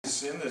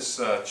is in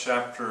this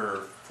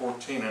chapter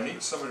 14. I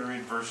need somebody to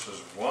read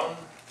verses 1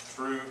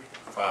 through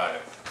 5.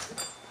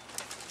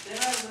 Then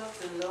I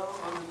looked, and lo,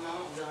 on the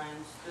Mount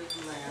Zion stood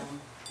the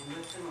Lamb, and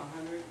with him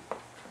 144,000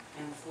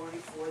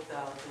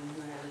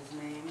 who had his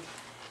name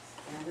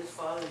and his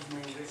father's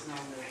name written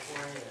on their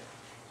forehead.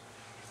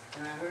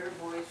 And I heard a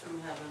voice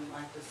from heaven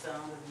like the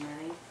sound of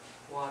many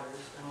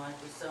waters, and like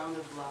the sound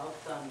of loud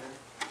thunder.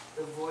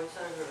 The voice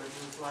I heard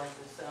was like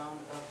the sound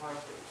of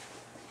harpers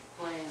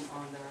playing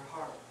on their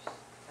harps.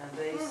 And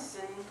they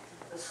sing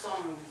a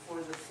song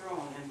before the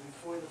throne, and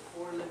before the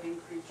four living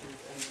creatures,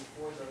 and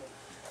before the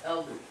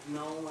elders.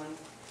 No one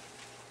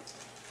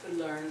could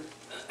learn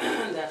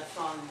that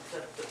song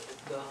except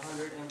the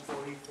 144,000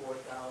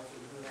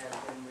 who have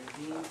been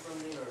redeemed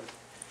from the earth.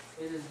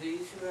 It is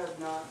these who have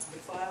not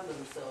defiled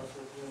themselves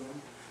with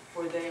women,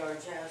 for they are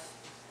chaste.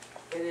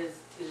 It is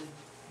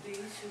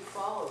these who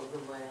follow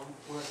the Lamb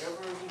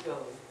wherever he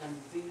goes, and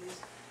these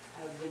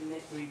have been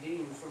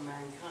redeemed for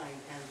mankind,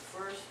 and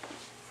first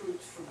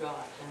fruits for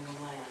God and the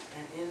Lamb.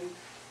 And in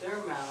their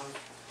mouths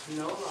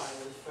no lie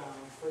is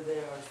found, for they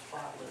are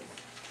spotless.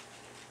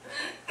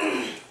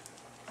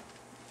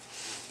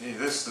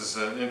 This is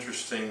an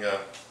interesting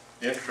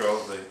intro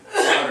of the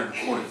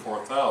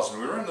 144,000.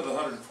 We were into the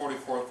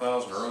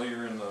 144,000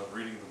 earlier in the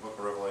reading of the book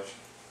of Revelation.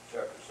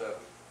 Chapter 7.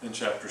 In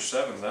chapter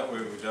 7, that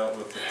way we dealt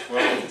with the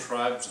 12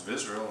 tribes of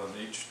Israel, and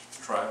each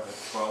tribe had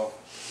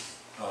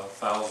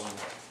 12,000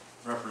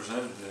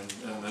 represented,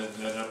 and then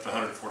ended up to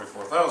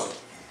 144,000.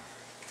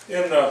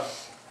 In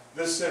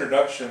this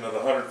introduction of the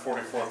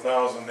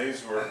 144,000,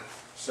 these were,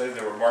 say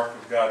they were marked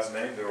with God's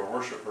name, they were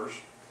worshipers,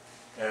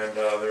 and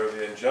they were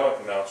the angelic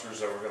announcers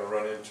that we're going to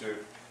run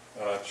into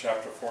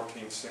chapter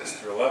 14, 6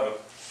 through 11,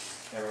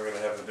 and we're going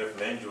to have the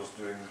different angels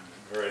doing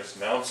various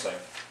announcing.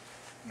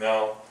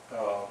 Now,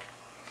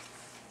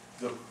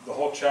 the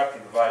whole chapter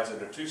divides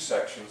into two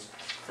sections.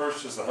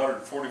 First is the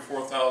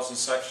 144,000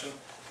 section,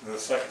 and the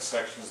second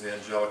section is the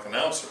angelic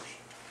announcers.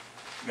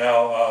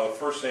 Now, the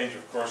first angel,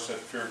 of course, said,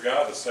 "Fear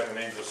God." The second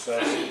angel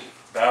says,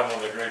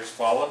 "Babylon the Great is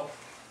fallen."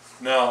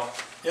 Now,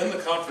 in the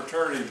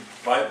Confraternity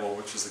Bible,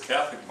 which is the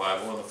Catholic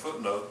Bible, in the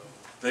footnote,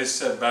 they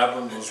said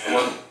Babylon was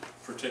one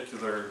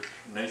particular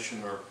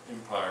nation or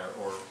empire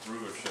or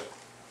rulership.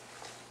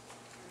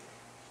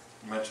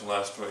 You mentioned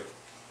last week.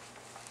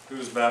 Who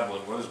is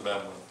Babylon? What is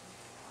Babylon?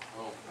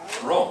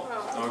 Rome.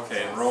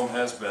 Okay, and Rome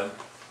has been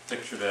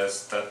pictured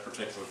as that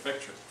particular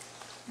picture.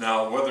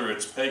 Now, whether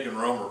it's pagan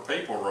Rome or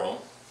papal Rome,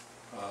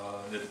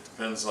 it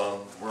depends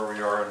on where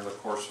we are in the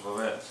course of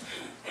events.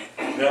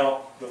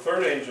 Now, the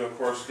third angel, of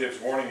course, gives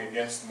warning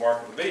against the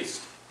mark of the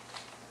beast,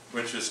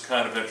 which is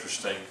kind of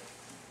interesting.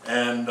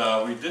 And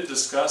we did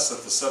discuss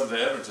that the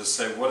Seventh-day Adventists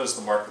say, what is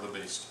the mark of the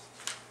beast?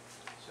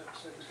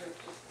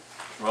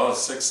 666. Well,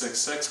 it's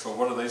 666, but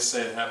what do they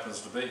say it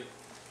happens to be?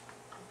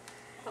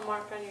 The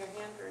mark on your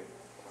hand, or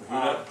Who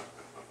knows?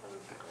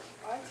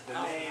 The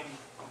name.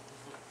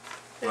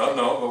 Well,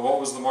 no, but what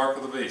was the mark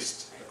of the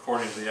beast,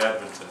 according to the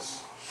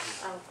Adventists?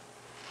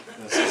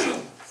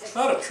 It's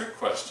not a trick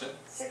question.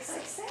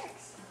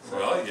 666.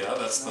 Well, yeah,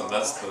 that's what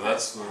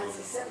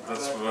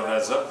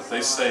adds up. But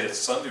they say it's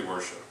Sunday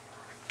worship,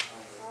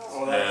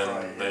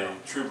 and the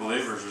true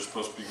believers are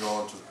supposed to be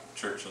going to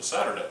church on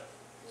Saturday.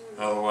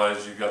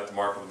 Otherwise, you got the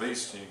mark of the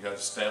beast, and you got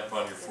to stamp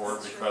on your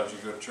forehead because you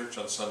go to church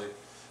on Sunday.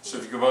 So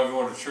if you go out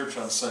going to church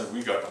on Sunday,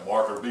 we got the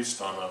mark of the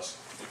beast on us.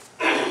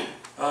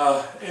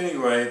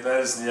 Anyway, that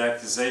is the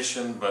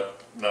accusation,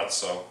 but not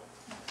so.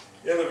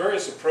 In the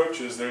various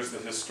approaches, there's the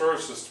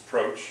historicist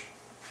approach,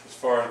 as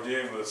far as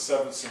dealing with the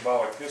 7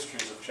 symbolic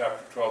histories of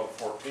chapter 12 to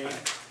 14.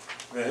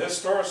 The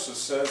historicist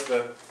says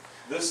that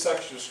this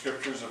section of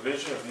Scripture is a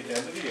vision of the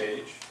end of the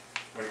age,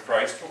 when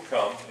Christ will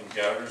come and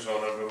gather his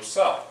own unto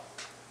himself.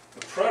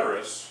 The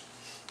preterist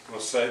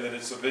will say that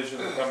it's a vision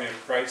of the coming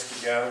of Christ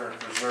to gather and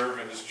preserve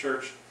in his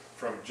church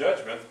from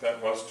judgment that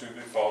was to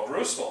befall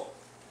Jerusalem.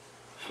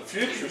 The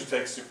futurist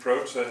takes the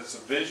approach that it's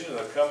a vision of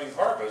the coming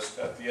harvest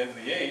at the end of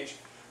the age,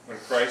 when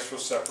Christ will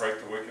separate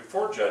the wicked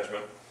for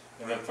judgment.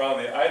 And then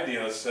finally, the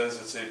idealist says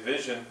it's a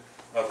vision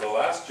of the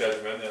last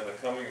judgment and the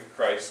coming of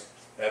Christ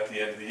at the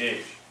end of the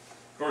age.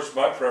 Of course,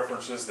 my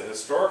preference is the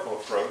historical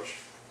approach,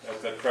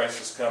 that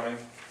Christ is coming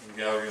and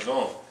gathering his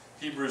own.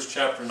 Hebrews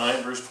chapter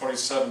 9, verse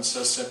 27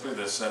 says simply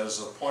this: "That is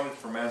appointed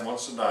for man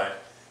once to die,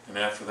 and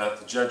after that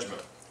the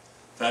judgment."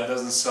 That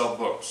doesn't sell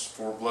books.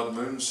 For Blood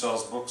Moon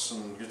sells books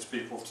and gets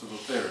people to the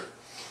theater.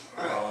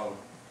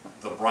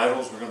 The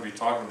bridles, we're going to be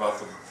talking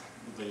about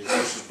the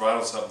horses'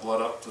 bridles have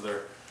blood up to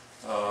their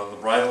the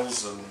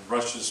bridles, and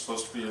Russia is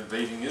supposed to be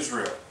invading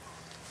Israel.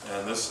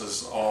 And this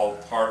is all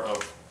part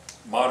of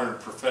modern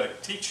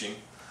prophetic teaching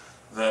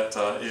that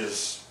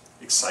is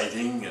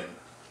exciting and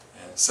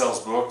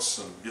sells books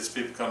and gets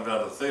people to come down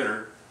to the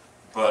theater,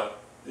 but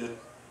it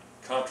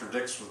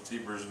contradicts with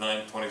Hebrews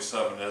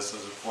 9:27, as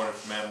is appointed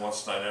for man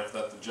once to die, and after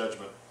that the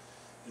judgment.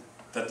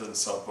 That doesn't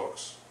sell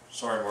books.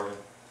 Sorry, Morgan.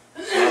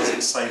 Not as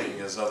exciting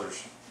as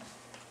others.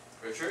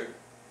 Richard?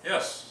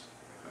 Yes.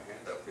 My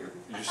hand up here.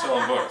 You're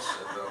selling books.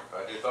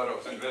 I just thought it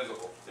was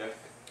invisible. Yeah.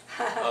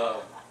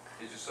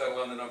 Did you settle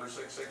on the number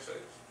 666?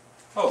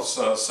 Oh,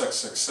 so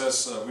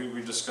 666,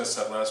 we discussed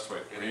that last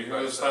week. Were you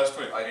here this last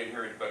week? I didn't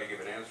hear anybody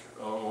give an answer.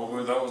 Oh,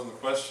 well, that wasn't the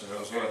question. It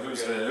was Okay,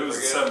 who's forget it, the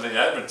forget it. Seventh-day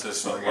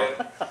Adventist on what?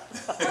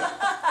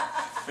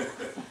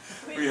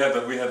 We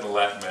had the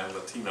Latin man,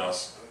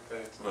 Latinos,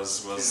 Okay.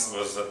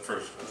 was at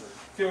first.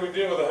 Okay, we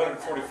deal with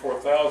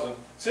 144,000.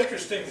 It's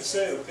interesting to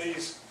say that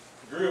these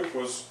group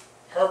was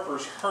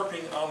harpers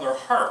harping on their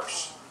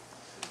harps.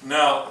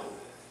 Now,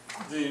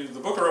 the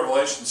book of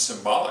Revelation is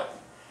symbolic,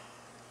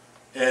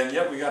 and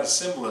yet we got a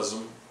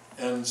symbolism,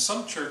 and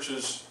some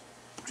churches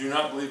do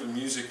not believe in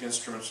music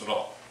instruments at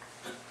all.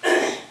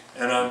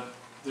 And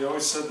they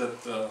always said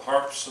that the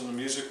harps and the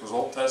music was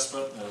Old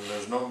Testament, and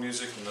there's no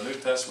music in the New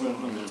Testament,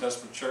 in the New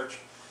Testament church,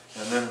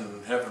 and then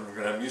in heaven we're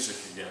going to have music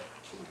again.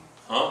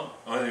 Huh?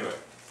 Anyway,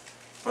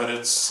 but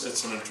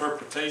it's an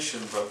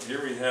interpretation, but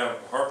here we have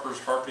harpers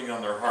harping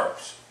on their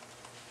harps.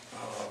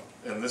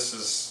 And this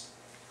is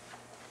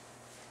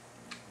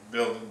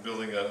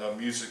building a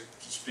music,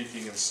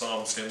 speaking in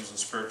psalms, hymns, and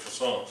spiritual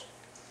songs.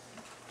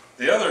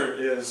 The other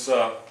is,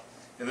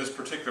 in this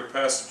particular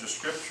passage of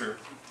Scripture,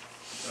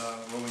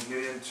 when we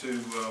get into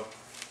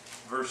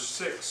verse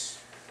 6.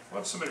 I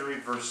want somebody to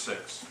read verse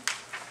 6.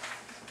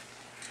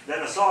 Then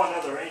I saw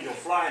another angel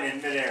flying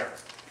in midair.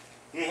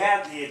 He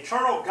had the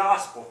eternal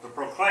gospel to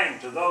proclaim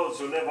to those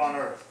who live on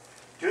earth,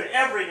 to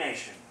every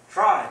nation,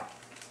 tribe,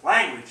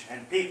 language,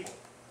 and people.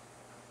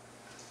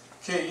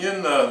 Okay,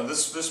 in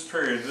this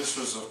period, this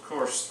was of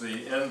course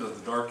the end of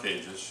the Dark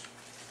Ages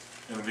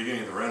and the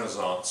beginning of the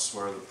Renaissance,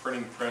 where the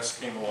printing press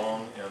came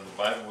along and the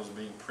Bible was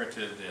being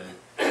printed.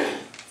 And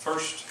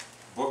first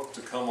book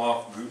to come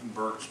off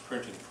Gutenberg's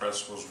printing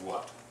press was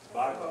what?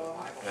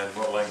 Bible. And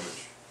what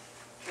language?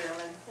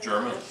 German.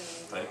 German.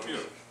 Thank you.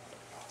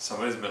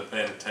 Somebody's been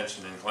paying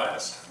attention in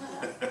class.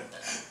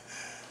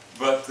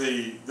 But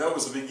that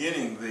was the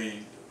beginning. The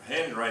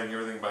handwriting,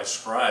 everything by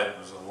scribe,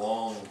 was a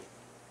long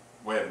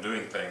way of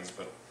doing things,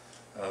 but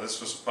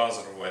this was a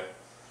positive way.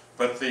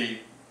 But the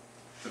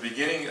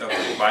beginning of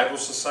the Bible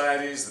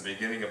societies, the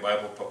beginning of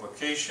Bible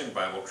publication,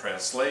 Bible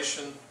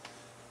translation,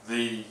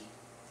 the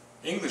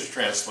English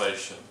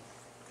translation,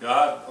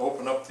 God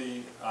opened up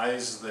the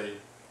eyes of the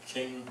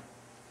king,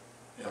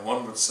 and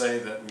one would say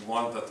that we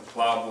wanted that the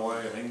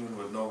plowboy of England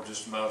would know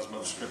just about as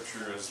much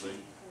scripture as the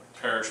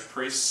parish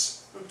priests,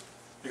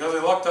 because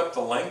they looked up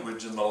the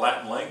language in the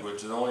Latin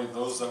language, and only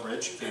those that were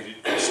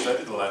educated could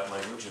study the Latin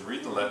language and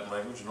read the Latin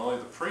language, and only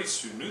the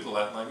priests who knew the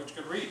Latin language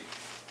could read.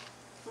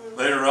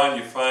 Later on,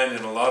 you find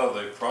in a lot of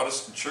the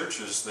Protestant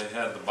churches, they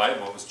had the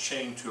Bible. It was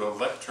chained to a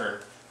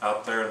lectern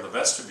out there in the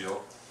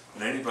vestibule,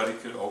 and anybody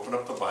could open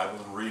up the Bible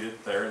and read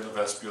it there in the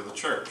vestibule of the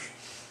church,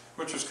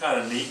 which was kind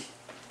of neat.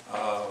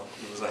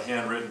 It was a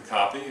handwritten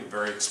copy,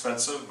 very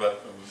expensive,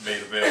 but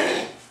made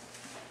available.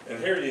 And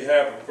here you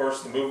have, of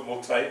course, the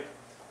movable type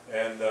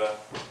and the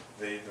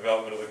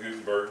development of the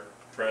Gutenberg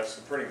press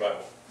and printing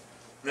Bible.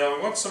 Now,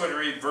 we want somebody to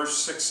read verse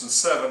 6 and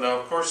 7. Now,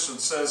 of course,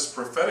 it says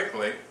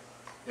prophetically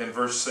in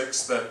verse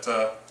 6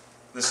 that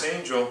this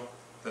angel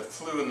that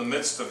flew in the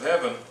midst of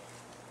heaven,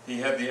 he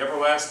had the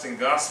everlasting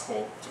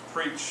gospel to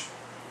preach.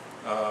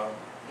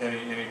 And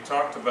he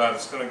talked about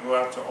it's going to go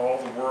out to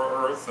all the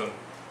world, earth, and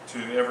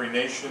to every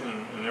nation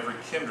and every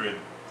kindred.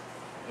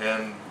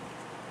 And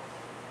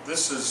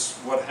this is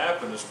what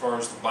happened as far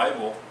as the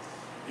Bible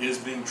is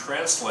being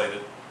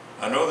translated.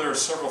 I know there are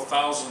several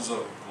thousands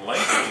of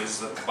languages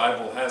that the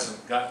Bible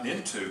hasn't gotten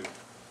into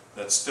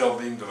that's still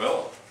being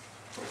developed.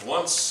 But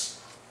once,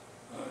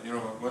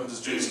 when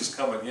does Jesus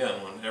come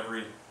again? When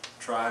every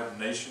tribe,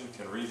 nation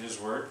can read His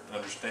Word,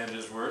 understand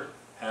His Word,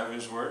 have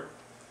His Word?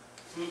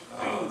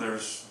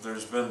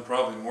 There's been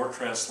probably more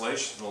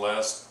translation in the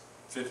last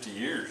 50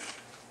 years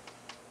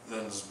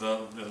than has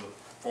been in the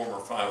former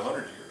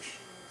 500 years.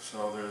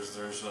 So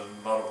there's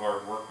a lot of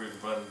hard work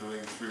we've been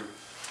doing through.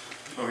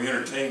 We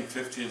entertain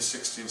 50 and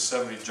 60 and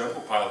 70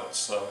 jungle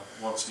pilots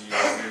once a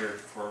year here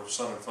for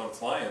Sun and Fun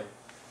Flying.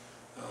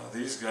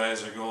 These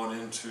guys are going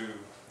into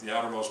the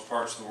outermost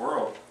parts of the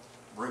world,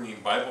 bringing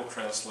Bible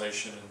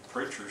translation and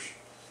preachers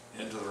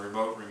into the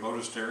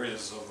remotest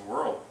areas of the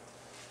world.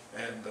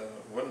 And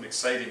what an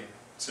exciting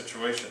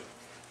situation.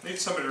 I need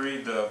somebody to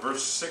read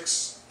verse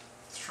 6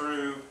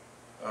 through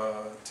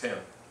 10.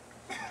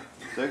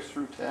 6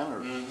 through 10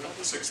 or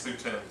 6 through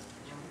 10.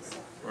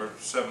 Or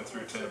 7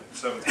 through 10.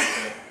 7 through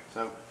 10.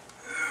 so?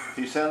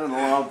 He said in a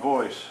loud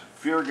voice,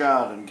 "Fear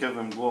God and give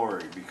Him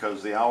glory,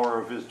 because the hour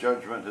of His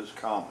judgment has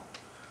come.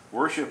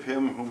 Worship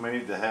Him who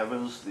made the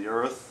heavens, the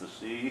earth, the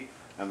sea,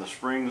 and the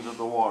springs of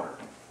the water."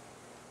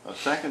 A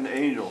second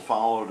angel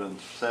followed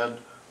and said,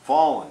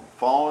 "Fallen,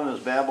 fallen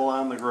is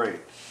Babylon the Great,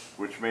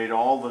 which made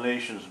all the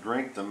nations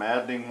drink the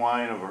maddening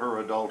wine of her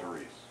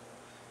adulteries."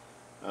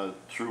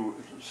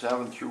 Through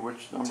 7 through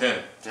which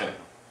number? 10.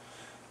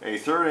 A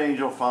third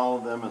angel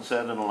followed them and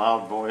said in a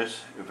loud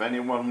voice, "If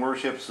anyone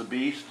worships the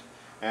beast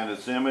and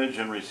its image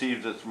and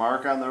receives its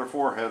mark on their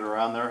forehead or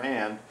on their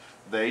hand,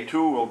 they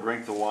too will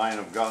drink the wine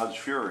of God's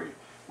fury,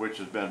 which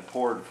has been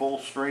poured full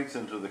strength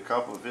into the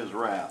cup of His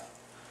wrath.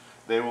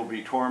 They will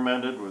be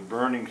tormented with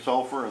burning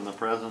sulfur in the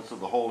presence of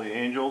the holy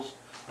angels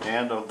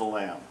and of the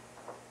Lamb.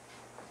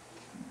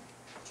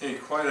 Okay,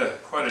 quite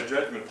a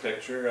judgment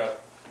picture.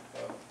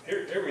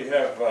 Here we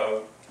have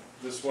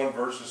this one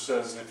verse that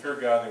says, they fear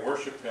God and they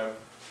worship Him.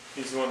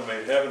 He's the one that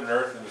made heaven and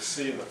earth and the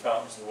sea and the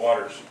fountains of the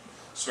waters.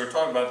 So we're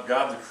talking about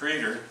God the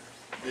Creator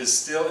is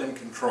still in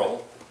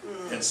control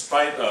in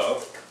spite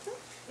of.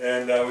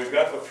 And we've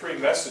got the three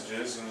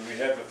messages, and we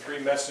have the three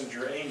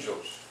messenger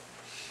angels.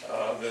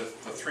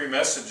 The three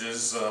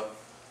messages, the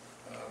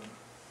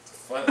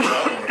final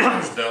one, of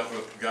course, dealt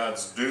with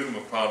God's doom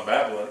upon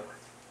Babylon.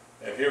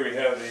 And here we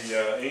have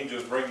the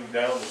angels bringing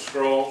down the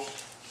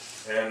scrolls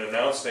and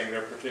announcing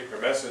their particular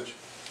message.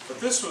 But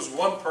this was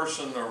one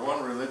person or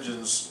one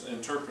religion's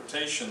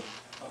interpretation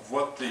of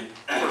what the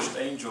first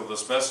angel of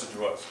this message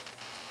was.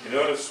 You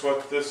notice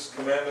what this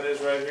commandment is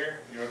right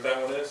here? You know what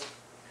that one is?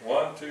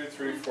 1, 2,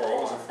 3, 4.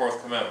 What was the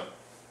fourth commandment?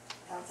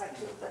 Sounds like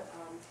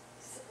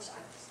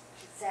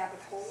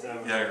Sabbath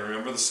holy. Yeah,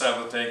 remember the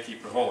Sabbath day,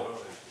 keep it holy.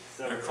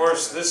 And of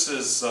course, this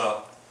is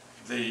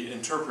the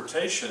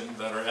interpretation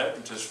that our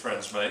Adventist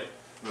friends make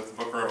with the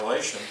book of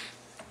Revelation.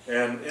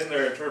 And in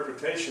their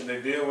interpretation, they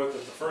deal with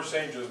that the first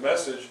angel's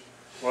message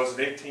was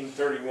in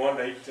 1831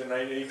 to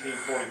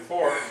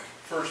 1844,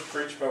 first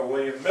preached by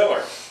William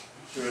Miller,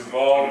 who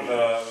involved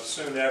the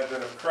soon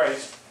advent of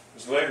Christ,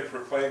 was later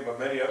proclaimed by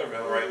many other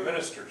Millerite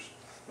ministers.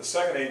 The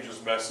second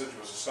angel's message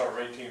was the summer of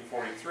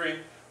 1843,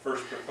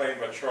 first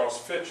proclaimed by Charles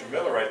Fitch, a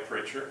Millerite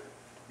preacher.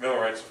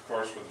 Millerites, of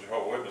course, were the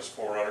Jehovah's Witness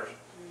forerunners.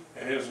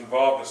 And he was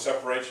involved in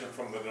separation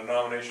from the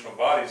denominational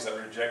bodies that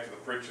rejected the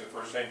preaching of the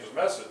first angel's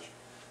message.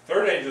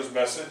 Third angel's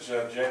message,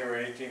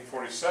 January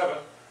 1847,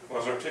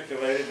 was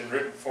articulated in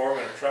written form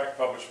in a tract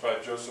published by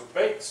Joseph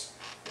Bates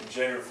in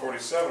January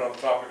 47 on the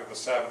topic of the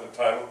Sabbath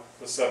entitled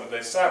The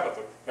Seventh-Day Sabbath,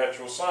 a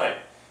Perpetual Sign.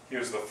 He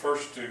was the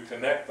first to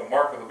connect the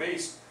mark of the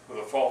beast with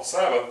a false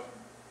Sabbath,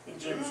 and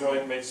James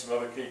White made some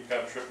other key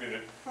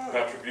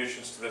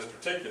contributions to this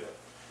particular.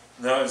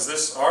 Now, is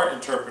this our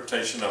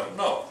interpretation of it?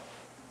 No.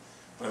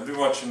 But I do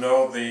want you to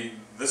know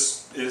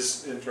this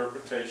is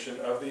interpretation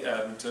of the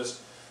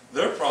Adventists.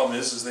 Their problem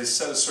is they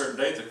set a certain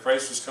date that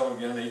Christ was coming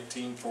again in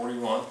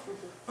 1841.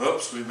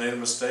 Oops, we made a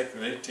mistake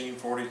in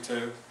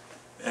 1842,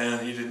 and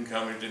He didn't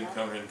come, He didn't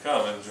come, He didn't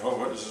come. And Jehovah's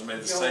Witnesses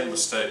made the same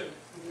mistake.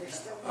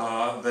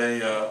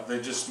 They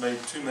just made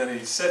too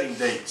many setting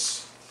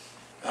dates.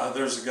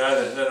 There's a guy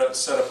that had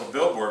set up a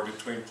billboard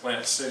between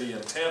Plant City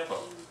and Tampa,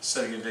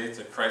 setting a date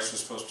that Christ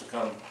was supposed to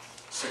come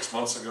 6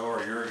 months ago or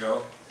a year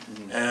ago.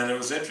 And it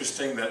was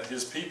interesting that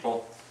his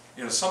people,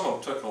 some of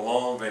them took a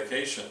long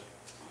vacation.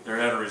 They're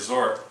at a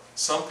resort.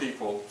 Some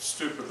people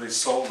stupidly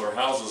sold their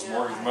houses,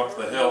 mortgaged them up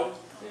the hill,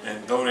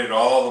 and donated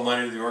all the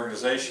money to the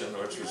organization,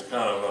 which was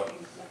kind of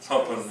a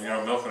pumping,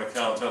 milking a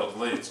cow until it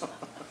bleeds.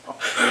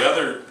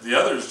 The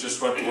others just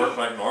went to work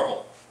like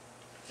normal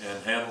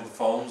and handled the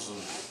phones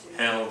and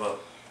handled the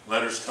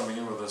letters coming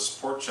in with the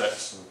support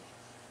checks and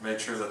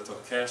made sure that the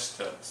cash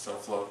still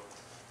flowed.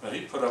 But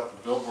he put up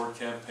a billboard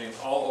campaign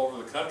all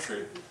over the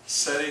country,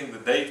 setting the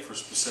date for a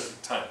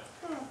specific time.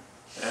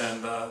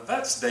 And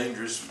that's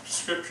dangerous.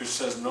 Scripture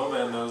says no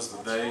man knows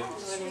the day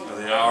or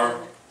the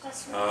hour,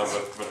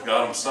 but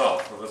God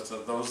Himself.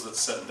 But those that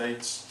set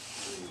dates.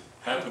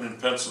 Happened in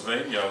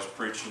Pennsylvania. I was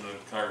preaching in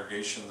a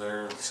congregation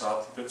there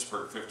south of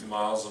Pittsburgh, 50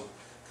 miles, and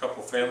a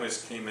couple of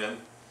families came in,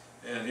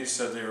 and he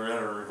said they were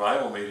at a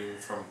revival meeting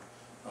from,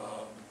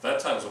 that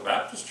time it was a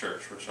Baptist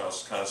church, which I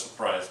was kind of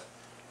surprised.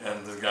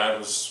 And the guy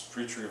was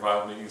preaching a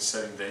revival meeting,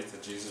 setting date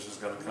that Jesus was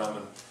going to come,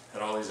 and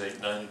had all these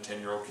 8, 9, and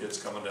 10-year-old kids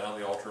coming down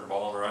the altar and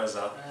bawling their eyes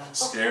out,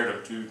 scared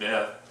them to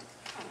death.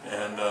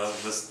 And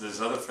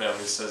this other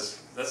family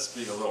says, that's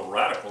being a little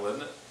radical,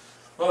 isn't it?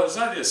 Well, there's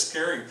the idea of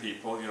scaring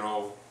people,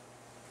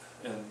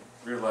 and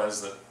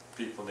realize that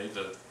people need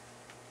to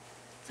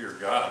fear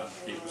God and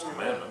keep His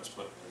commandments,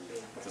 but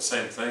the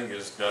same thing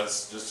is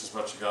God's just as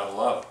much a God of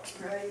love.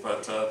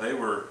 But they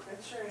were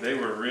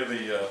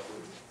really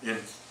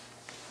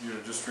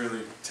just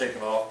really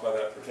taken off by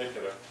that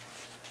particular.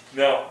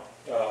 Now,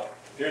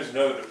 here's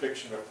another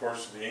depiction, of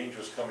course, of the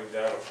angels coming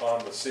down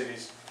upon the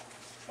cities.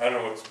 I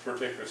don't know what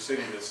particular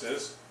city this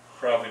is.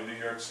 Probably New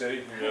York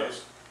City. Who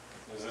knows?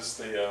 Is this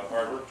the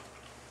harbor?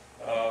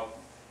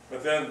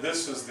 But then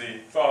this is the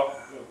thought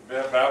of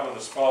Babylon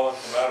has fallen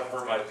from out of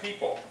her my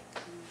people.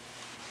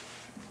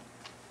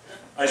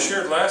 I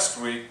shared last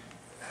week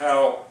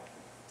how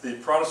the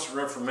Protestant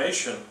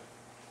Reformation,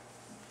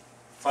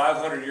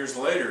 500 years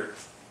later,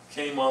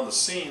 came on the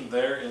scene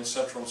there in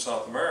Central and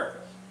South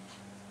America.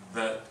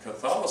 That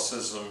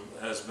Catholicism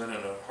has been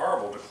in a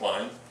horrible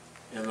decline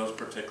in those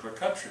particular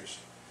countries.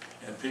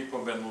 And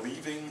people have been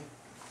leaving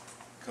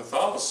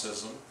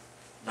Catholicism,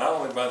 not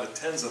only by the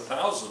tens of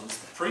thousands,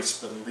 the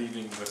priests have been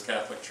leaving the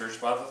Catholic Church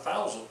by the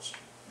thousands.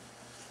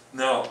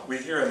 Now, we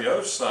hear on the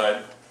other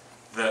side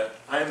that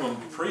Imam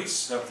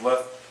priests have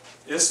left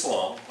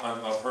Islam.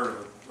 I've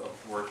heard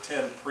of where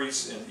 10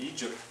 priests in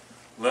Egypt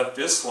left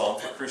Islam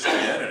for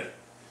Christianity,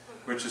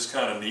 which is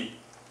kind of neat.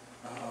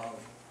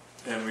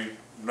 And we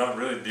not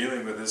really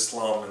dealing with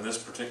Islam in this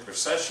particular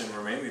session.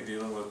 We're mainly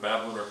dealing with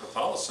Babylon or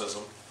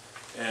Catholicism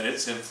and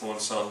its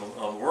influence on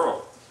the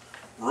world.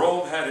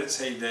 Rome had its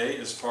heyday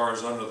as far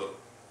as under the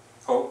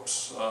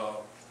popes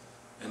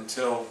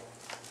until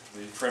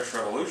the French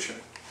Revolution.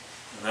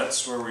 And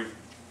that's where we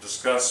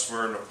discuss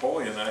where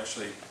Napoleon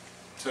actually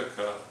took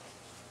a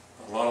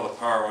lot of the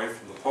power away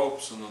from the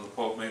popes, and then the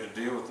Pope made a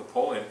deal with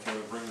Napoleon, can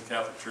we bring the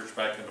Catholic Church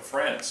back into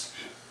France?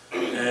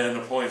 And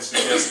Napoleon said,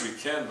 yes we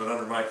can, but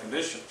under my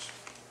conditions.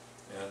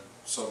 And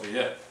so be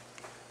it.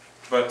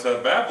 But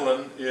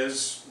Babylon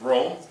is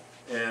Rome,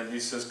 and he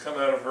says, come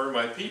out of her,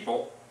 my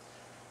people.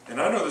 And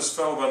I know this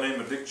fellow by the name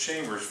of Dick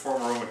Chambers,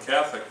 former Roman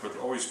Catholic, would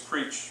always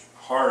preach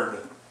hard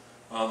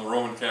on the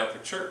Roman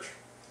Catholic Church.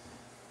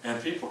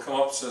 And people come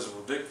up and says,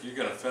 well, Dick, you're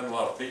going to offend a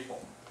lot of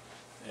people.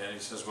 And he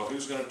says, well,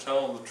 who's going to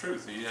tell him the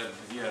truth? He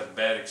had a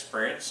bad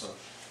experience, and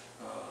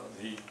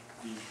he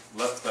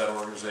left that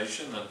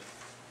organization and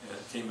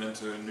came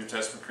into New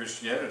Testament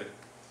Christianity.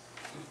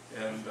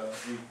 And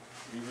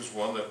he was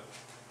one that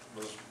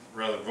was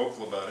rather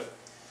vocal about it.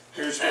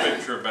 Here's a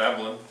picture of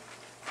Babylon,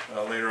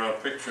 later on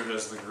pictured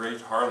as the great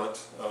harlot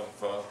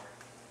of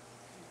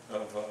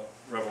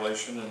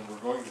Revelation, and we're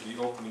going to be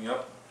opening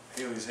up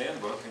Haley's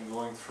Handbook and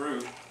going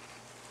through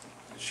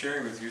and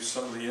sharing with you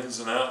some of the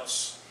ins and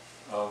outs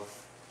of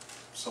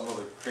some of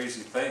the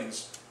crazy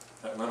things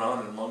that went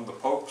on among the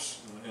popes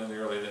in the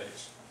early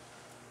days.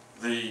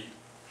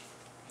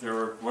 There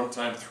were one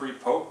time 3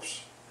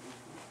 popes,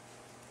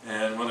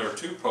 and when there were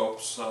 2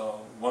 popes,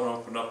 one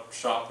opened up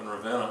shop in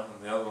Ravenna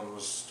and the other one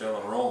was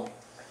still in Rome.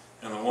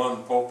 And the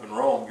one pope in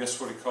Rome, guess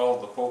what he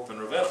called the pope in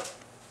Ravenna?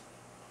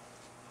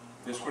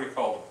 Guess what he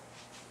called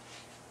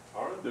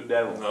him? The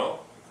devil. No,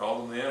 he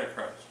called him the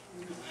Antichrist.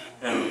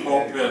 And the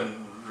pope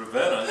in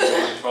Ravenna, you know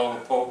what he called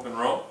the pope in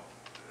Rome?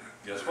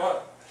 Guess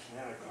what?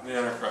 The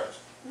Antichrist.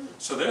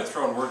 So they're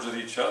throwing words at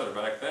each other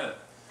back then.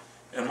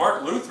 And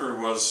Martin Luther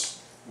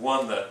was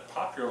one that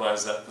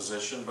popularized that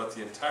position, but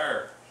the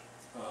entire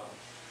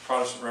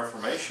Protestant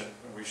Reformation,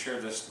 and we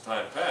shared this in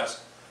time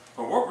past,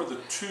 but what were the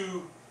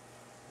 2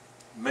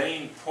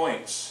 main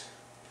points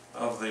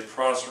of the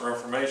Protestant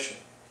Reformation?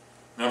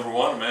 Number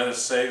 1, a man is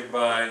saved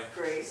by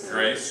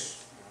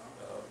grace.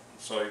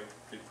 So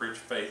he preached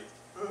faith.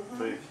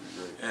 Faith is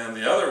great. And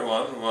the other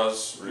one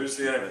was, who's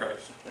the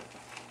Antichrist?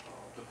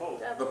 The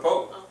Pope. The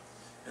Pope.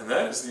 And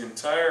that is the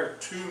entire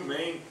 2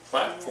 main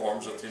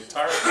platforms that the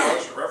entire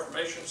Protestant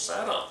Reformation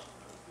sat on.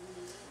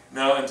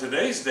 Now, in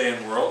today's day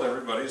and world,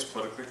 everybody is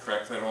politically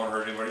correct. They don't want to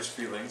hurt anybody's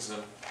feelings,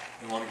 and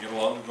they want to get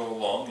along to go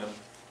along, and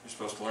you're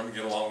supposed to learn to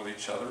get along with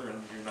each other,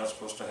 and you're not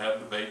supposed to have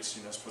debates,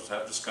 you're not supposed to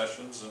have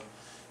discussions, and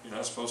you're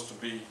not supposed to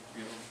be,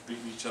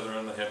 beating each other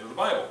on the head with the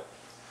Bible.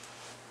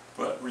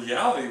 But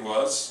reality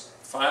was,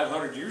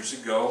 500 years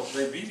ago,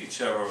 they beat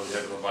each other over the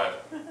head with the Bible.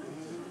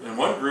 And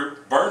one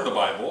group burned the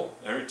Bible.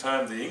 Every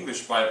time the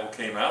English Bible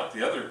came out,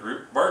 the other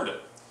group burned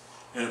it.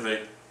 And if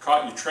they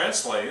caught you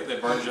translating it, they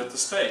burned you at the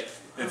stake.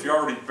 And if you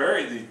already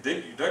buried, you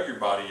dug your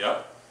body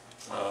up,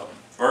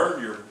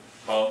 burned your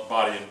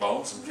body and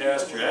bones, and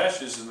cast your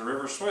ashes in the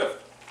river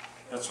Swift.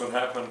 That's what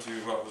happened to,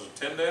 what was it,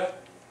 Tyndale?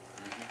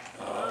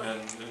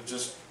 And it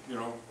just,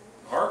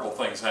 horrible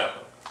things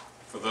happened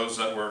for those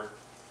that were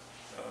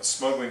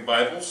smuggling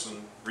Bibles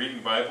and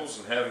reading Bibles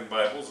and having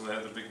Bibles and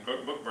had the big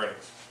book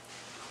burnings.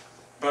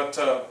 But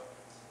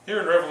here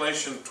in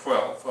Revelation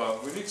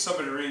 12, we need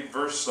somebody to read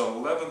verse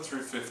 11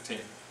 through 15.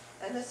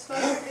 And the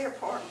smoke of their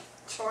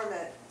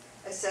torment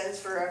ascends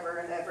forever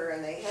and ever,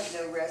 and they have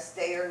no rest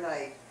day or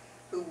night,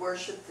 who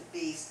worship the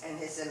beast and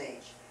his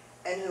image,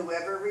 and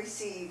whoever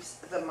receives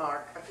the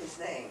mark of his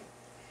name.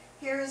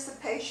 Here is the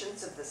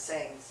patience of the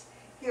saints.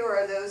 Here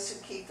are those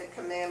who keep the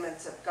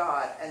commandments of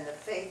God and the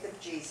faith of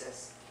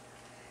Jesus.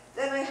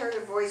 Then I heard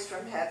a voice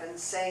from heaven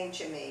saying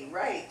to me,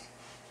 Write,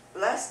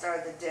 blessed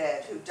are the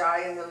dead who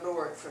die in the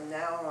Lord from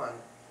now on.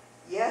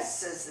 Yes,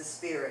 says the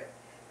Spirit,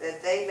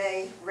 that they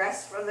may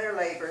rest from their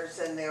labors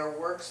and their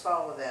works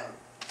follow them.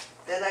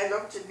 Then I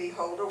looked, and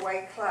behold a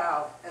white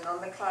cloud, and on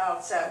the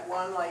cloud sat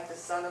one like the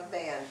Son of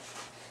Man,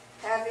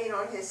 having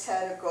on his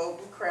head a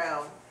golden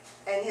crown,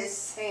 and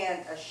his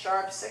hand a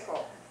sharp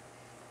sickle.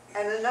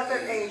 And another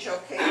angel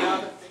came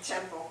out of the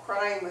temple,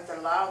 crying with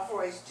a loud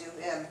voice to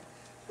him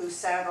who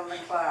sat on the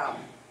cloud,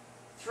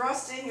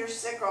 Thrust in your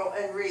sickle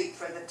and reap,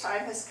 for the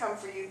time has come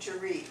for you to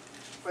reap,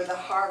 for the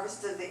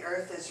harvest of the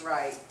earth is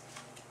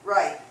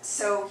ripe.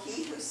 So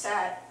he who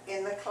sat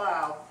in the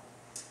cloud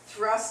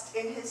thrust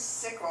in his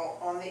sickle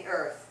on the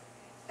earth,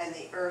 and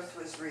the earth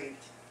was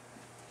reaped.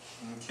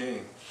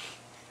 Okay.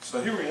 So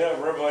here we have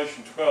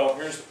Revelation 12.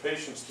 Here's the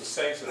patience of the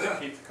saints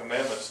that keep the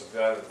commandments of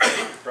God and the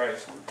faith of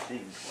Christ.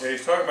 And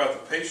he's talking about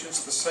the patience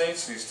of the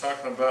saints. He's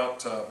talking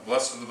about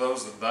blessed are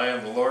those that die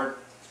in the Lord.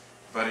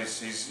 But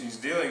he's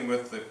dealing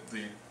with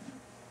the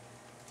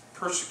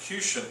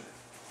persecution.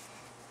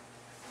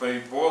 But he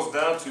boils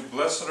down to,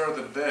 blessed are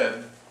the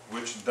dead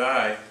which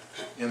die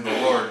in the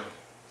Lord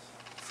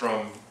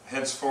from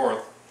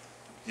henceforth.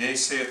 Yea,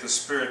 saith the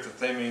Spirit, that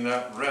they may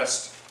not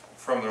rest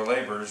from their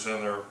labors,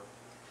 and their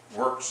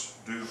works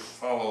do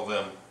follow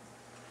them.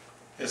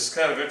 It's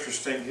kind of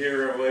interesting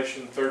here,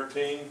 Revelation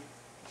 13.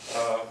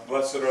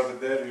 Blessed are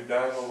the dead who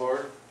die in the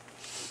Lord.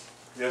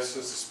 Yes,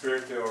 says the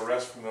Spirit, they will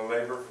rest from their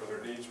labor, for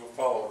their deeds will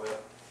follow them.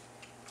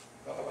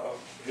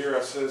 Here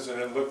it says,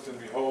 and it looked, and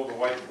behold, a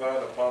white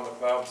cloud. Upon the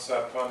cloud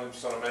sat upon him,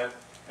 Son of Man,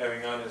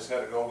 having on his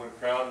head a golden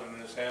crown, and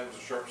in his hand was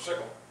a sharp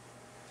sickle.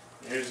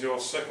 And here's the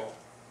old sickle.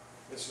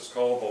 This is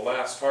called the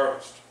last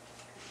harvest.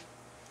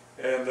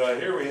 And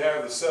here we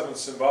have the 7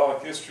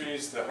 symbolic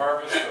histories, the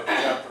harvest of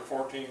chapter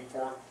 14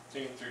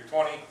 through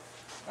 20.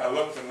 I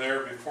looked, and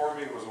there before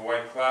me was a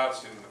white cloud.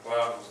 See, the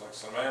cloud was like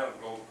some man,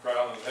 a golden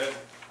crown on his head,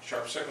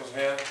 sharp sickle in his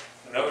hand.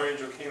 Another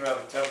angel came out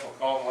of the temple,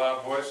 called in a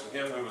loud voice, and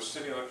him who was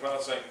sitting on the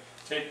cloud, saying,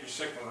 Take your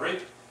sickle and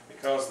reap,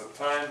 because the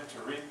time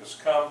to reap has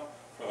come,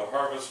 for the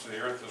harvest of the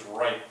earth is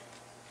ripe.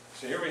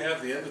 So here we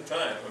have the end of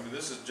time. I mean,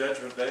 this is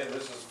Judgment Day, and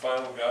this is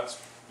final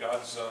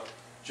God's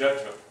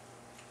judgment.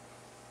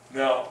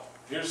 Now,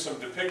 here's some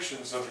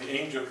depictions of the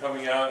angel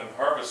coming out and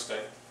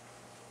harvesting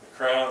the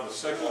crown, the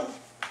sickle.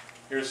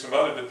 Here's some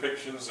other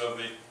depictions of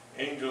the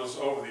angels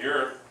over the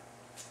earth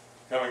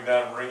coming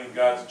down and bringing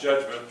God's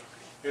judgment.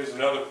 Here's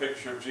another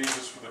picture of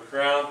Jesus with a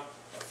crown,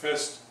 a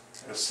fist,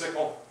 and a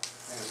sickle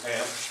in his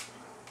hand.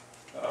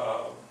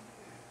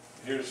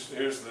 Here's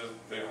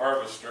the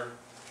harvester.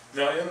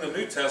 Now, in the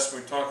New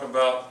Testament, we talk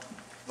about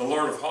the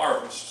Lord of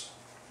harvest.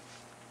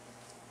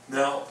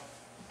 Now,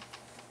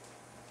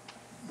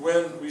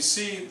 when we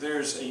see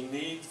there's a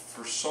need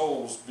for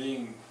souls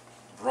being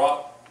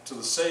brought to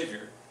the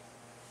Savior,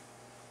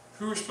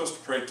 who are we supposed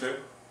to pray to?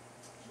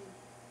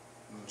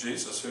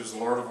 Jesus, who's the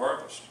Lord of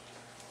harvest.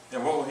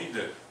 And what will he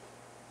do?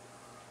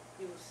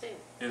 You will sing.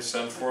 He'll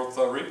send forth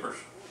reapers.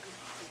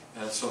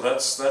 And so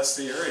that's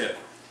the area.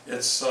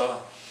 It's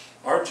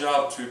our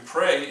job to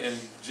pray, and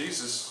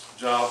Jesus'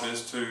 job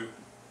is to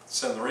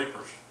send the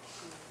reapers.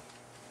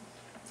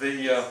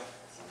 Here's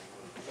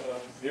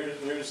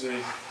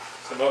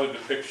some other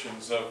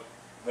depictions of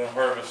the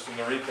harvest and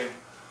the reaping.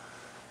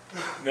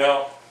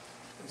 Now,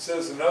 it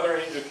says, another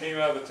angel came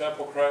out of the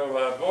temple, crying with a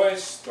loud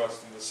voice,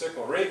 thrusting the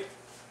sickle, reap,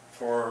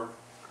 for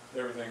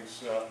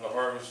everything's the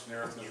harvest and the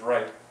earth is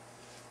ripe.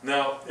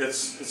 Now,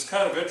 it's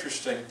kind of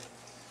interesting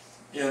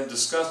in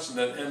discussing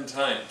that end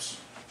times.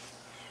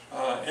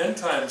 End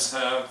times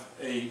have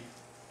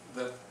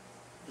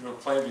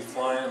plane be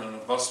flying and a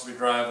bus will be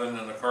driving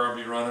and a car will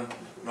be running,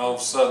 and all of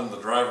a sudden the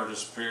driver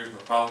disappears and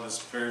the pilot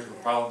disappears and the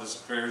pilot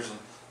disappears and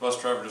the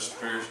bus driver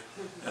disappears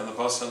and the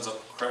bus ends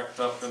up cracked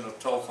up in a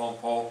telephone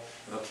pole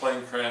and the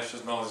plane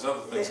crashes and all these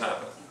other things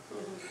happen.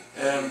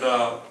 And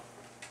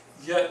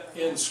yet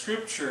in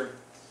Scripture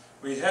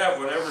we have,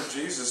 whenever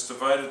Jesus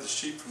divided the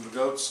sheep from the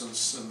goats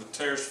and the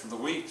tares from the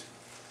wheat,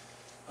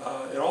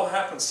 it all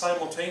happened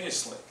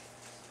simultaneously.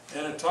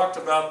 And it talked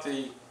about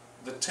the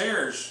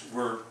tares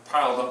were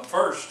piled up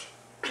first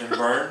and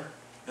burned,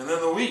 and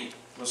then the wheat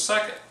was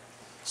second.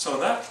 So in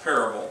that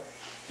parable,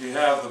 you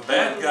have the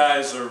bad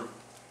guys are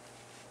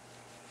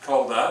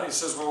called out. He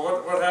says, well,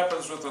 what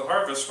happens with the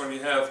harvest when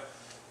you have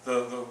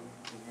the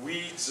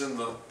weeds and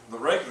the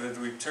regular? Do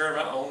we tear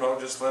them out? Oh no,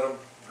 just let them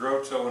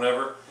grow till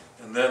whenever,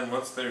 and then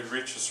once they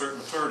reach a certain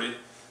maturity,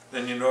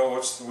 then you know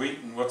what's the wheat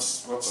and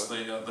what's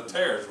the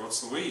tares, what's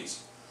the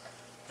weeds.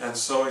 And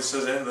so he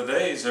says, in the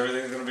days,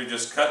 everything's going to be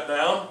just cut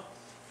down,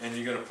 and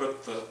you're going to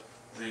put the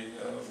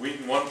wheat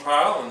in one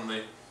pile and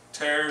the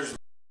tares in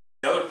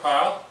the other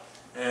pile,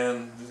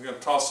 and you're going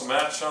to toss a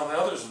match on the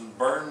others and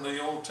burn the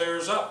old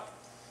tares up.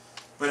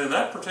 But in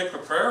that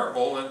particular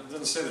parable, it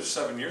didn't say that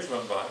 7 years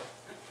went by.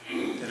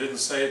 It didn't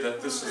say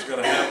that this is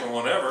going to happen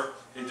whenever.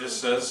 He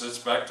just says it's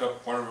back to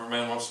whenever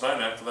man wants to die,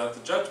 and after that the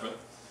judgment.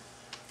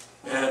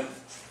 And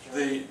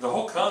the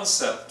whole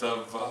concept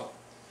of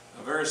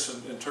various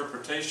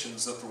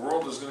interpretations that the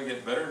world is going to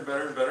get better and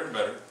better and better and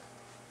better.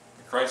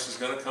 And Christ is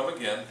going to come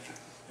again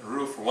and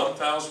rule for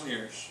 1,000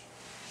 years.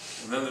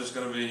 And then there's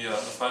going to be a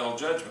final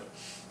judgment.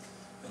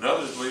 And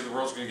others believe the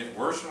world's going to get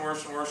worse and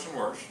worse and worse and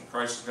worse. And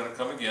Christ is going to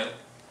come again,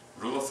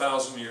 rule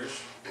 1,000 years,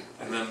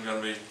 and then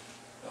going to be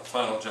a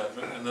final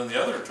judgment. And then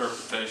the other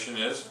interpretation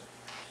is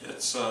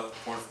it's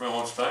point for man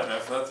wants to die, and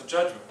after that the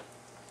judgment.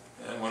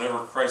 And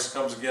whenever Christ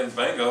comes again,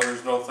 bango,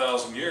 there's no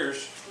 1,000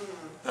 years.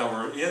 Now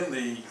we're in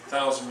the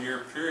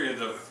 1,000-year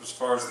period of, as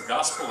far as the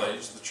gospel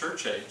age, the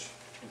church age,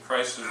 and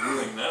Christ is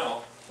ruling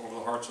now over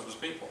the hearts of his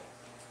people.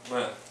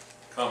 Glenn,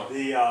 comment.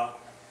 The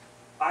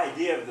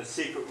idea of the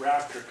secret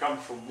rapture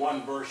comes from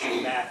one verse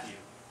in Matthew.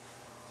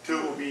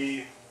 2 will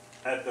be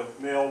at the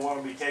mill, 1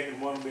 will be taken,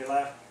 1 will be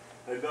left.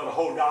 They built a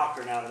whole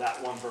doctrine out of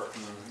that one verse.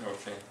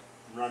 Okay.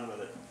 And run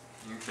with it.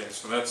 Okay,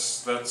 so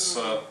that's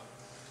on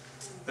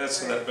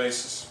that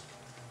basis.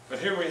 But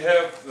here we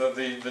have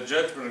the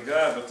judgment of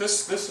God. But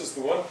this is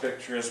the one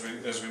picture as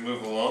we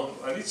move along.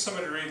 I need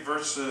somebody to read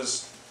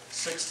verses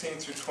 16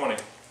 through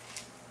 20.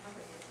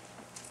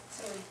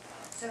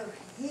 So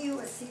he who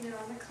was seated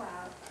on the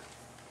cloud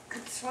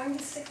swung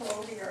his sickle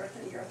over the earth,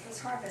 and the earth was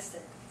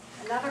harvested.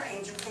 Another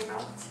angel came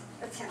out of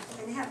the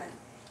temple in heaven,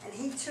 and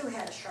he too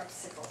had a sharp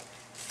sickle.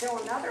 Still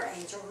another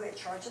angel who had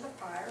charge of the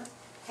fire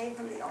came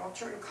from the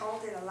altar and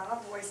called in a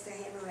loud voice to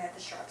him who had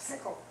the sharp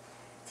sickle.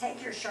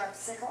 Take your sharp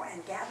sickle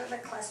and gather the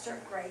cluster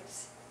of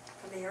grapes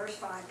from the earth's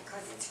vine,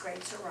 because its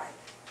grapes are ripe.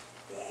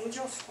 The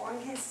angel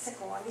swung his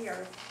sickle on the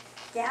earth,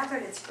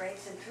 gathered its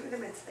grapes, and threw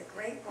them into the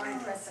great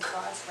winepress of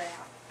God's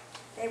wrath.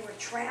 They were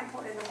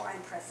trampled in the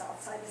winepress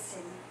outside the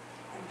city,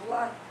 and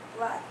blood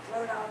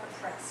flowed out of the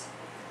press,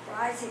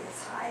 rising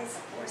as high as a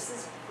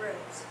horse's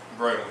bridles.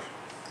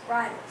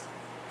 Bridles.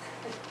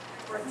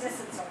 For a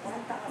distance of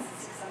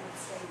 1,600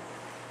 stadia.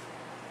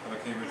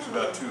 Okay, which is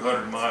about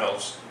 200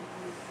 miles.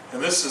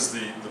 And this is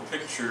the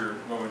picture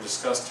when we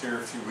discussed here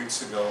a few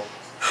weeks ago,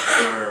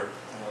 where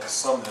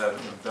some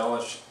have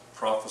embellished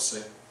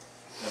prophecy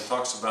and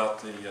talks about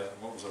the,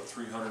 what was it,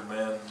 300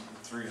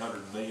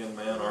 million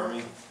man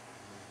army?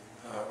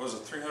 Was it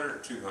 300 or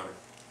 200?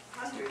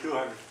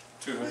 200.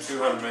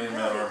 200 million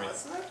man army.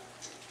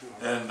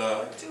 And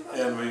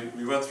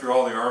we went through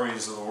all the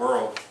armies of the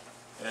world,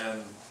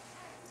 and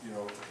you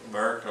know,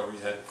 America, we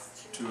had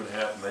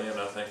 2.5 million,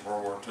 I think,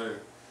 World War II.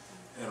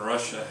 And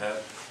Russia had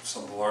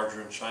some of the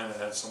larger, and China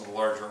had some of the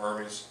larger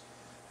armies.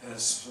 And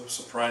it's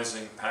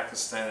surprising,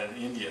 Pakistan and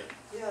India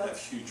have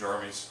huge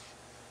armies.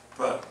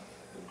 But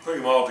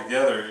putting them all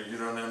together, you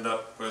don't end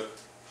up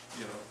with,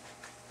 you know,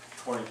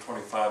 20,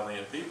 25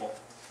 million people.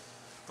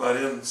 But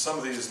in some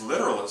of these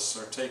literalists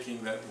are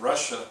taking that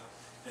Russia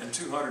and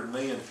 200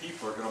 million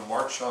people are going to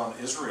march on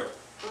Israel.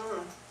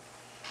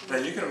 Now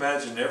you can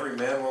imagine every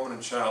man, woman,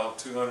 and child,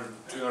 200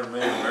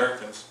 million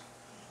Americans,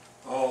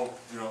 all,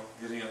 you know,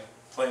 getting a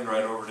plane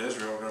ride over to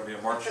Israel, going to be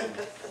marching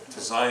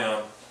to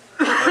Zion.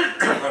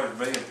 200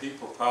 million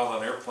people piled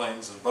on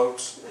airplanes and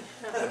boats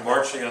and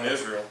marching on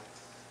Israel.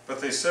 But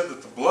they said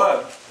that the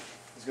blood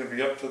is going to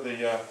be up to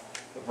the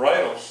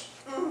bridles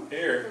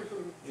here,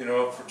 you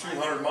know, for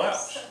 200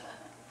 miles.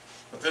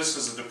 But this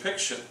is a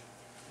depiction.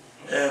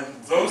 And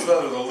those that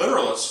are the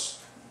literalists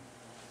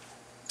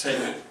take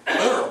it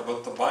literal.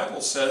 But the Bible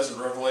says in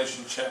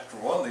Revelation chapter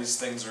 1, these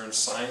things are in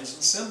signs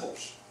and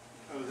symbols.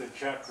 That was in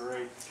chapter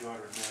 8, 200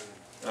 million.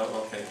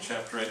 Oh, okay,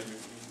 chapter 8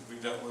 we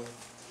dealt with.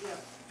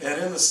 Yeah.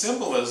 And in the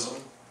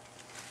symbolism,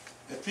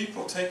 if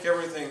people take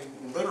everything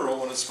literal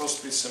when it's supposed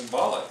to be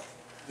symbolic,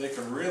 they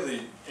can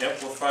really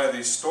amplify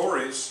these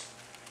stories.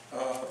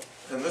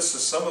 And this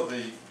is some of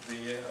the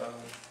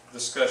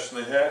discussion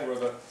they had where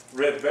the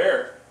red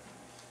bear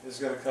is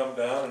going to come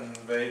down and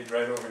invade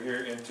right over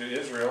here into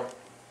Israel.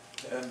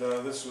 And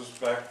this was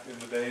back in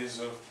the days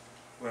of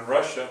when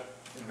Russia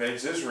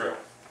invades Israel.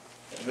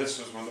 And this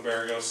is when the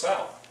bear goes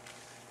south.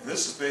 And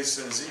this is based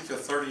in Ezekiel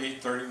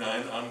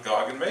 38:39 on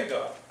Gog and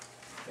Magog.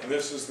 And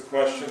this is the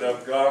question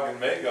of Gog and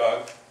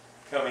Magog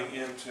coming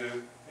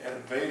into and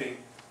invading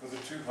with a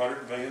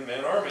 200 million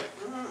man army,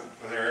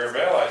 with their Arab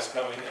allies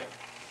coming in.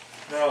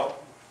 Now,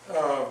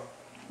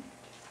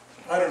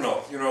 I don't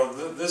know, you know,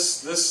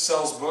 this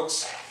sells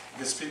books,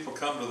 gets people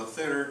come to the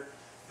theater,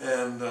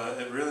 and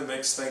it really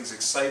makes things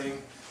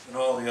exciting and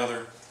all the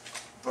other,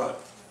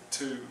 but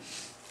to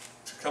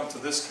come to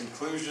this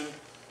conclusion,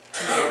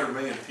 200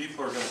 million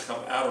people are going to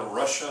come out of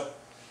Russia,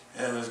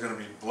 and there's going to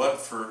be blood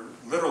for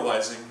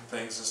literalizing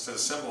things instead of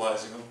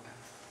symbolizing them,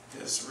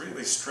 is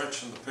really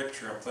stretching the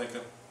picture, I'm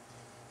thinking.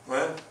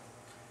 Glenn?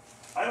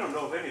 I don't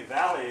know of any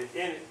valley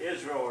in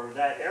Israel or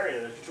that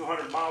area that's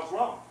 200 miles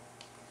long.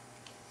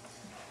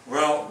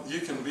 Well, you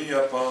can be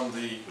up on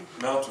the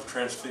Mount of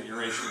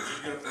Transfiguration. Did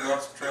you get up the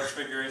Mount of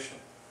Transfiguration?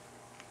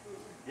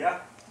 Yeah.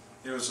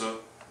 It was a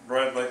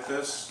ride like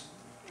this.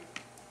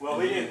 Well,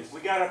 we didn't.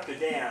 We got up to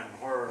Dan,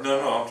 where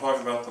No, I'm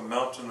talking about the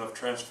Mountain of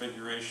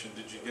Transfiguration.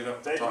 Did you get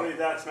up the they top? believe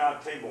that's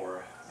Mount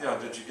Tabor. Yeah,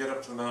 did you get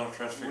up to the Mount of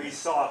Transfiguration? We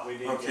saw it. We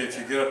didn't. Okay, if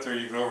you get up there,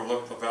 you can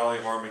overlook the Valley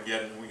of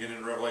Armageddon. We get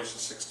into Revelation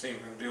 16, we're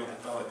going to deal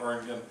with the Valley of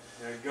Armageddon.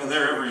 And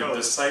there, every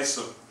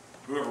decisive,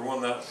 whoever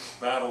won that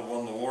battle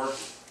won the war.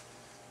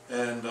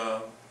 And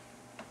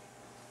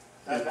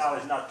that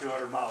valley's not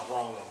 200 miles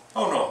long, though.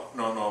 oh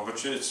no,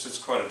 but it's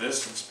quite a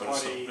distance.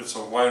 But it's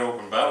a wide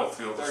open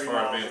battlefield as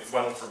far as being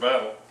fought for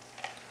battle.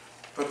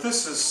 But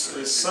this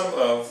is some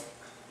of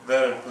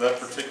that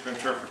particular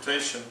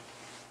interpretation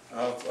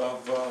of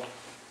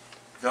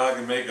Gog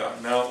and Magog.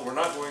 Now, we're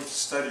not going to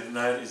study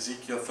tonight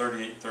Ezekiel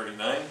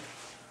 38:39.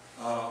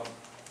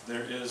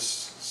 There is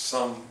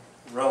some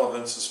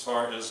relevance as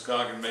far as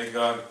Gog and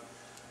Magog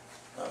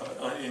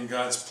in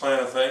God's plan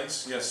of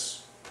things.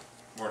 Yes,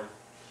 Morty?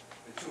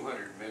 The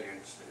 200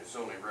 million is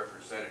only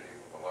representative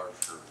of a large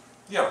group.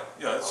 Yeah,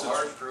 A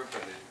large group,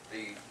 and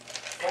the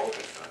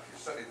focus on, if you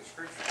study the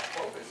scripture, the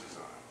focus is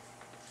on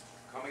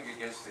coming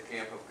against the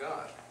camp of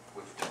God,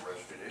 which will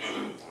rest in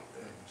Israel one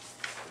day.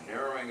 The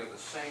narrowing of the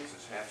saints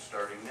is half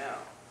starting now,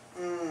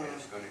 and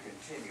it's going to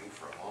continue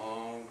for a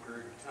long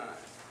period of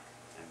time.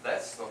 And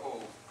that's the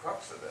whole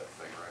crux of that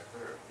thing right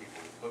there.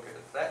 People look at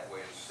it that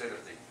way instead of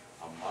the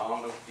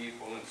amount of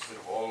people, instead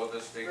of all of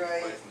this taking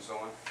place and so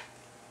on.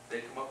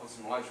 They come up with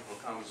some logical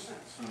common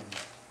sense.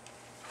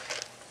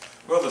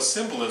 Well, the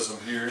symbolism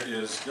here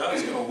is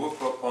God's going to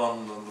whoop up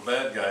on the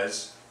bad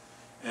guys,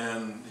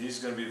 and He's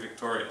going to be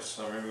victorious.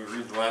 I mean, we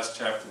read the last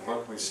chapter of the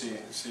book, we see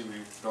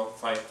we don't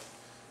fight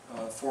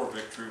for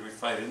victory, we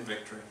fight in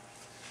victory.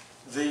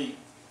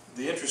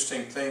 the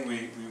interesting thing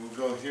we will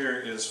go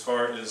here as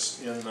far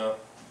as in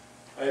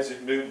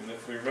Isaac Newton.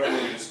 If we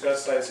remember, we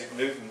discussed Isaac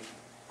Newton.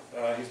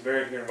 He's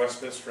buried here in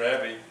Westminster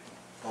Abbey.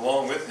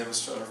 Along with him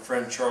is our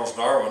friend Charles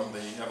Darwin,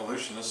 the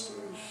evolutionist,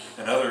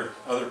 and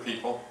other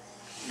people,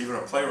 even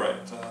a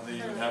playwright. They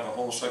even have a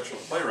homosexual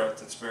playwright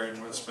that's buried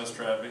in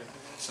Westminster Abbey.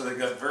 So they've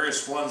got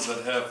various ones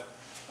that have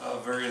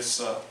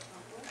various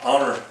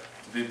honor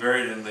to be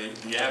buried in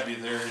the abbey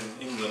there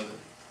in England.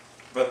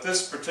 But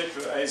this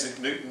particular Isaac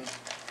Newton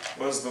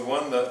was the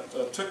one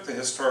that took the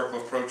historical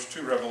approach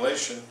to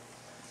Revelation.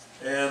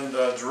 And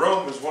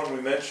Jerome is one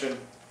we mentioned,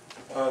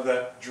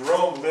 that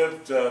Jerome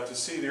lived to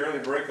see the early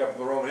breakup of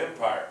the Roman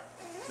Empire.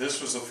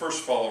 This was the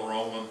first fall of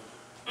Rome,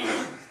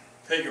 when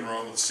pagan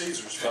Rome with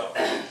Caesar's fell.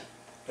 And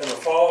the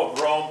fall of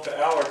Rome to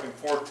Alaric in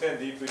 410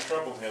 deeply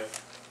troubled him.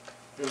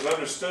 It was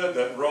understood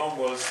that Rome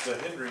was the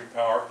hindering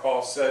power,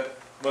 Paul said,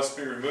 must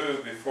be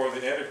removed before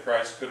the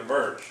Antichrist could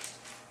emerge.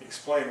 He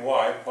explained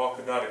why. Paul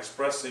could not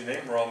expressly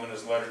name Rome in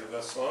his letter to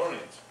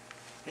Thessalonians.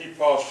 He,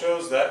 Paul,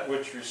 shows that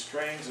which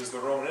restrains is the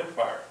Roman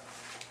Empire.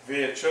 If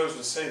he had chosen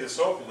to say this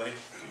openly,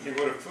 he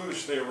would have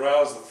foolishly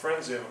aroused the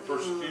frenzy of a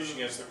persecution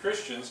against the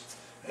Christians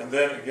and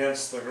then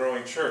against the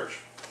growing church.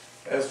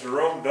 As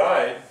Jerome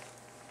died,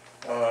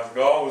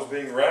 Gaul was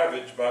being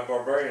ravaged by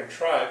barbarian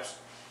tribes.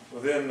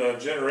 Within a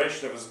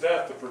generation of his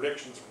death, the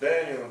predictions of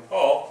Daniel and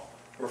Paul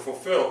were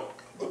fulfilled,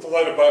 but the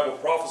light of Bible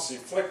prophecy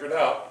flickered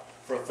out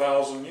for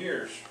 1,000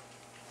 years.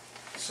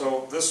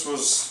 So this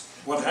was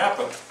what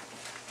happened.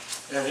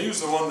 And he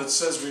was the one that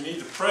says we need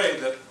to pray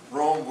that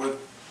Rome would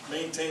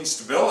maintain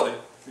stability,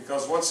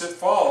 because once it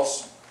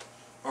falls,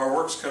 our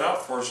work's cut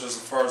out for us as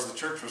far as the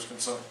church was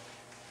concerned.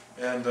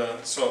 And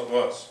so it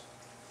was.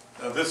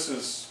 Now this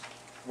is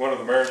one of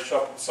the marriage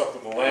supper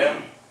of the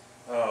Lamb.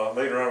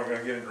 Later on we're going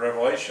to get into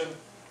Revelation.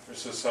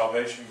 This is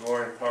salvation,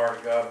 glory, and power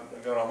to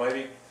God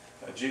Almighty.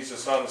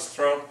 Jesus on his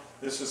throne.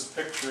 This is a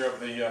picture of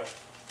the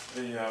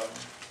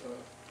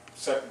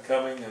second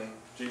coming and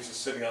Jesus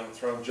sitting on the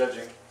throne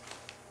judging.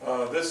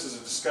 This is a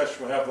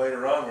discussion we'll have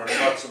later on where it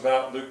talks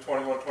about Luke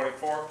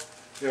 21:24.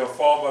 They'll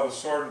fall by the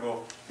sword and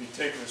will be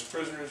taken as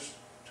prisoners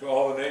to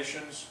all the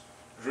nations.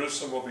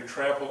 Jerusalem will be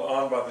trampled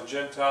on by the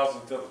Gentiles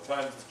until the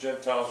time that the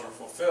Gentiles are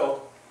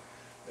fulfilled.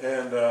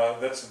 And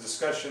that's a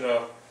discussion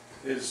of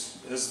is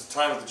the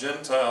time of the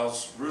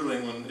Gentiles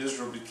ruling when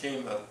Israel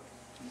became a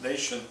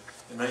nation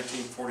in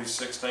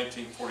 1946,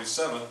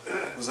 1947,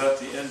 was at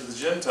the end of the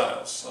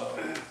Gentiles.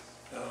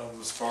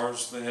 As far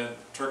as they had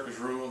Turkish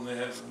rule, and they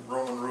had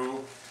Roman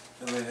rule,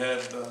 and they had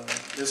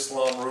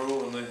Islam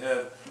rule, and they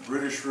had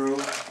British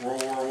rule,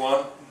 World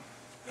War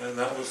I, and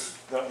that was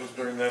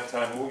during that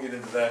time. We'll get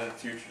into that in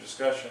future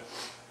discussion.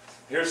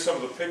 Here's some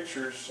of the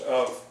pictures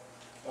of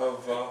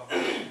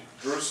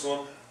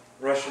Jerusalem,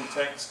 Russian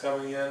tanks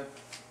coming in,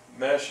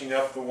 mashing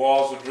up the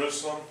walls of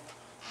Jerusalem,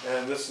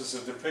 and this is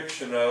a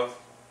depiction of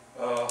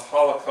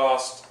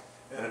Holocaust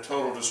and a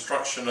total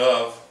destruction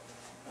of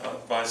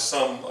by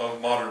some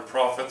of modern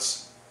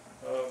prophets.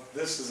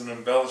 This is an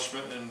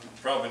embellishment and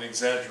probably an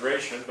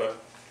exaggeration, but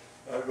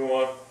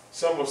go on.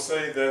 Some will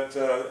say that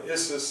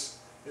ISIS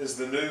is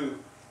the new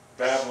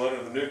Babylon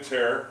or the new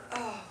terror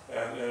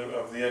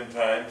of the end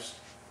times.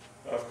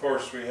 Of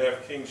course, we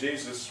have King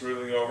Jesus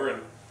ruling over,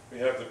 and we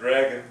have the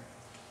dragon,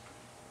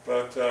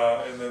 but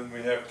and then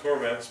we have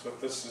torments. But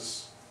this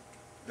is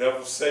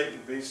devil, Satan,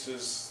 beast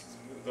is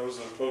those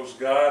that oppose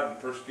God and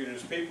persecute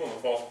his people, and the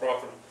false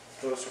prophet,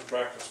 those who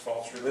practice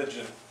false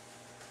religion.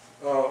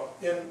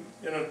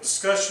 In a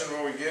discussion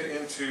when we get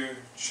into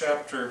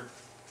chapter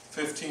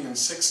 15 and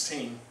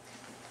 16,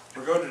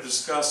 we're going to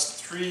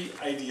discuss three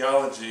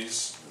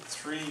ideologies,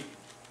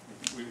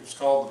 it's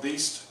called the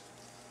beast,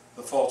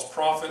 the false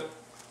prophet,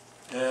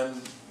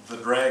 and the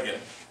dragon.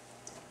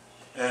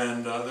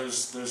 And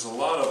there's a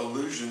lot of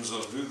allusions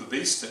of who the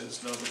beast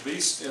is. Now the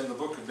beast in the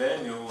book of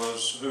Daniel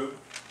was who?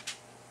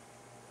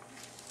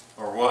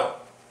 Or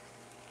what?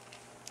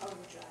 Oh, the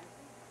dragon.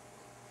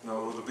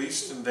 No, the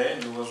beast in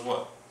Daniel was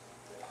what?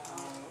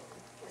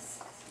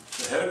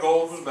 The head of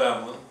gold was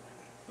Babylon,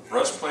 the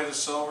breastplate of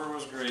silver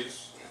was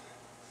Greece,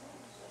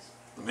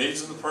 the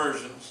Medes and the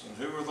Persians, and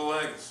who were the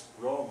legs?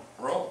 Rome.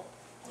 Rome.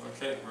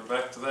 Okay, we're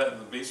back to that,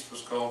 and the beast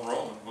was called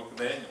Rome in the book of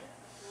Daniel.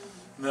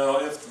 Now,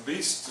 if the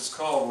beast is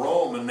called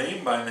Rome and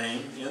name by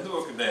name in the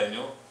book of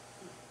Daniel,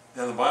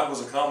 and the Bible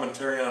is a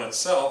commentary on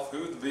itself,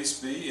 who would the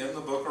beast be in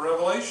the book of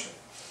Revelation?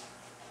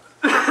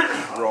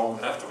 Rome.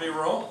 It'd have to be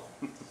Rome,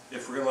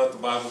 if we're going to let the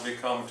Bible be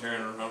commentary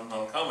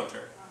on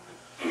commentary.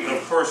 And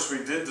of course, we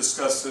did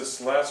discuss this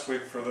last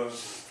week for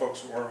those folks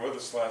who weren't with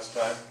us last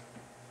time.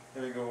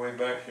 Let me go way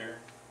back here.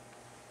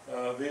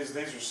 These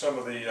are some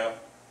of the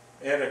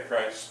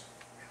Antichrist.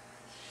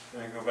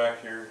 Let me go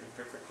back here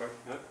quick.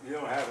 You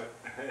don't have it.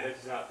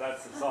 It's not.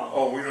 That's the song.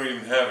 Oh, we don't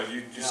even have it.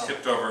 You No.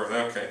 skipped over it.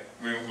 Okay,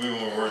 we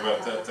won't worry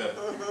about that then.